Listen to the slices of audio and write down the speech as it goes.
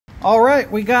All right,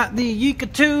 we got the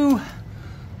YIKATOO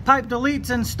pipe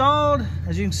deletes installed.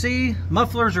 As you can see,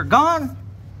 mufflers are gone.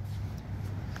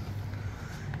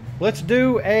 Let's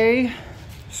do a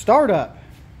startup.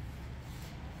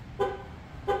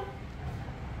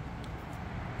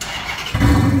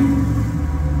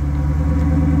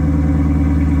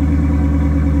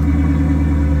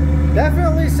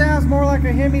 Definitely sounds more like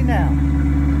a Hemi now.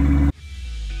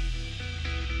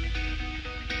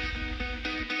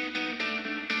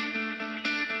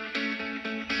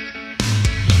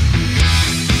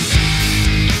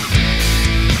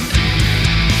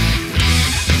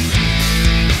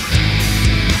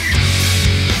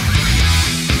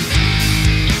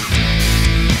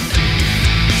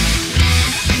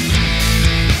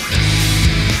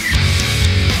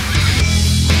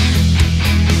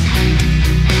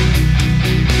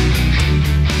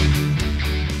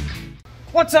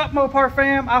 What's up, Mopar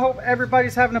fam? I hope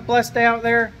everybody's having a blessed day out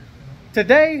there.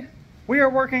 Today, we are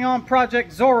working on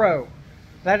Project ZORRO.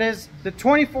 That is the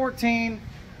 2014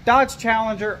 Dodge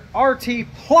Challenger RT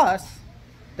Plus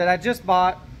that I just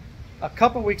bought a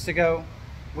couple weeks ago.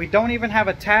 We don't even have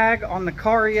a tag on the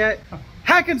car yet.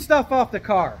 Hacking stuff off the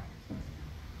car.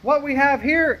 What we have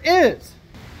here is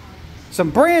some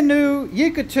brand new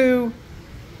YIKATOO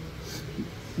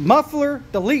muffler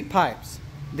delete pipes.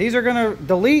 These are going to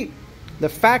delete the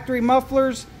factory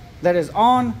mufflers that is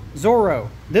on ZORRO.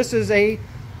 This is a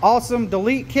awesome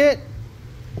delete kit.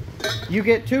 You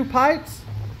get 2 pipes,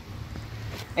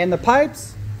 and the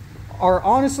pipes are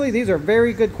honestly, these are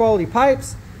very good quality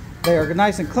pipes. They are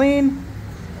nice and clean.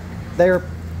 They're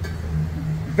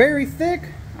very thick.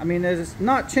 I mean, it's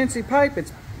not chintzy pipe.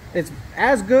 It's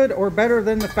as good or better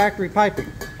than the factory piping.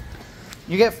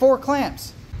 You get 4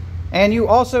 clamps, and you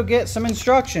also get some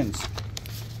instructions.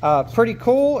 Pretty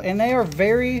cool, and they are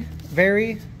very,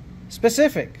 very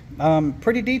specific,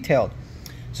 pretty detailed.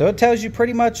 So it tells you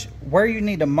pretty much where you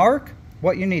need to mark,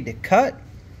 what you need to cut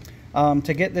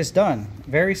to get this done.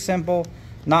 Very simple,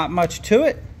 not much to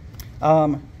it.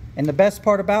 And the best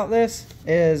part about this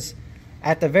is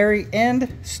at the very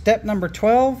end, step number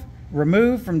 12,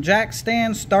 remove from jack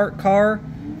stand, start car,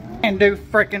 and do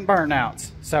frickin'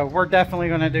 burnouts. So we're definitely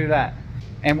going to do that.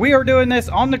 And we are doing this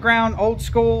on the ground, old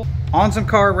school, on some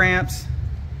car ramps.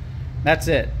 That's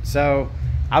it. So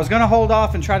I was going to hold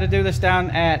off and try to do this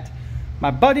down at my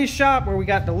buddy's shop where we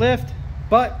got the lift,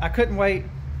 but I couldn't wait.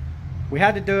 We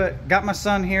had to do it. Got my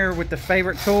son here with the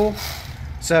favorite tool.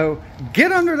 So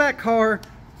get under that car,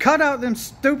 cut out them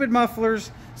stupid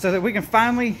mufflers so that we can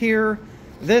finally hear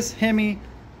this Hemi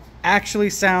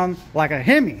actually sound like a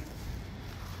Hemi.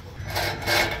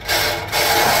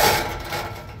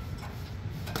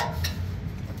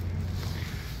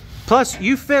 Plus,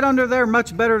 you fit under there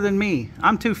much better than me.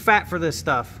 I'm too fat for this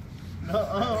stuff.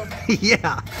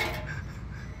 Yeah.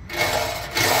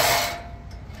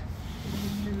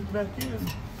 Get it back in.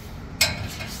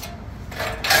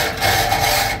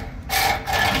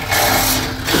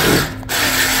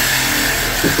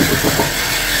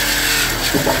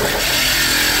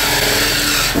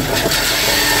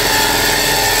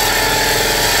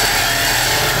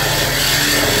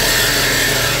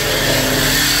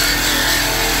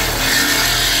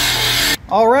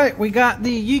 All right, we got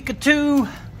the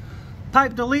YIKATOO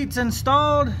pipe deletes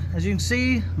installed. As you can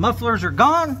see, mufflers are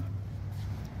gone.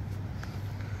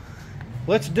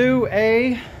 Let's do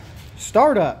a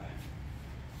startup.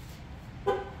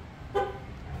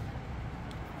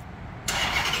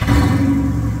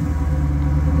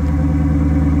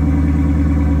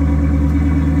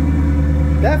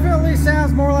 Definitely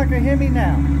sounds more like a Hemi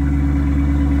now.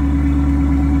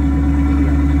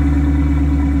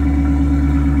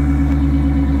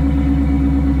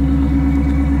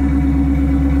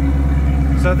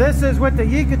 So this is with the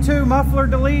YIKATOO muffler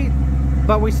delete,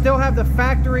 but we still have the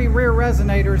factory rear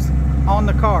resonators on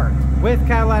the car with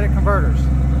catalytic converters.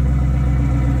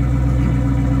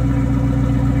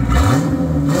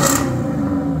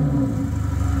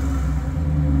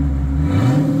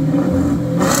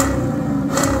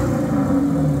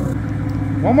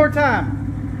 One more time.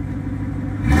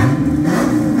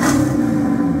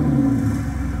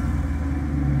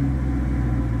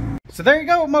 So there you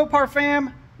go, Mopar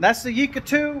fam. That's the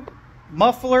YIKATOO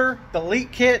muffler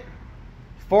delete kit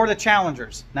for the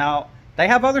Challengers. Now, they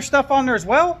have other stuff on there as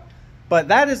well, but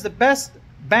that is the best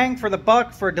bang for the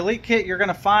buck for a delete kit you're going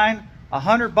to find.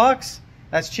 $100.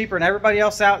 That's cheaper than everybody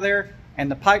else out there,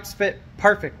 and the pipes fit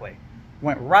perfectly.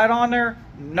 Went right on there,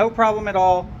 no problem at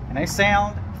all, and they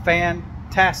sound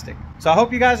fantastic. So I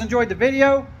hope you guys enjoyed the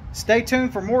video. Stay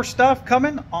tuned for more stuff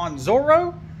coming on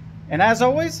ZORRO, and as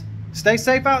always, stay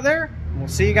safe out there. We'll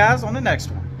see you guys on the next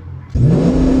one.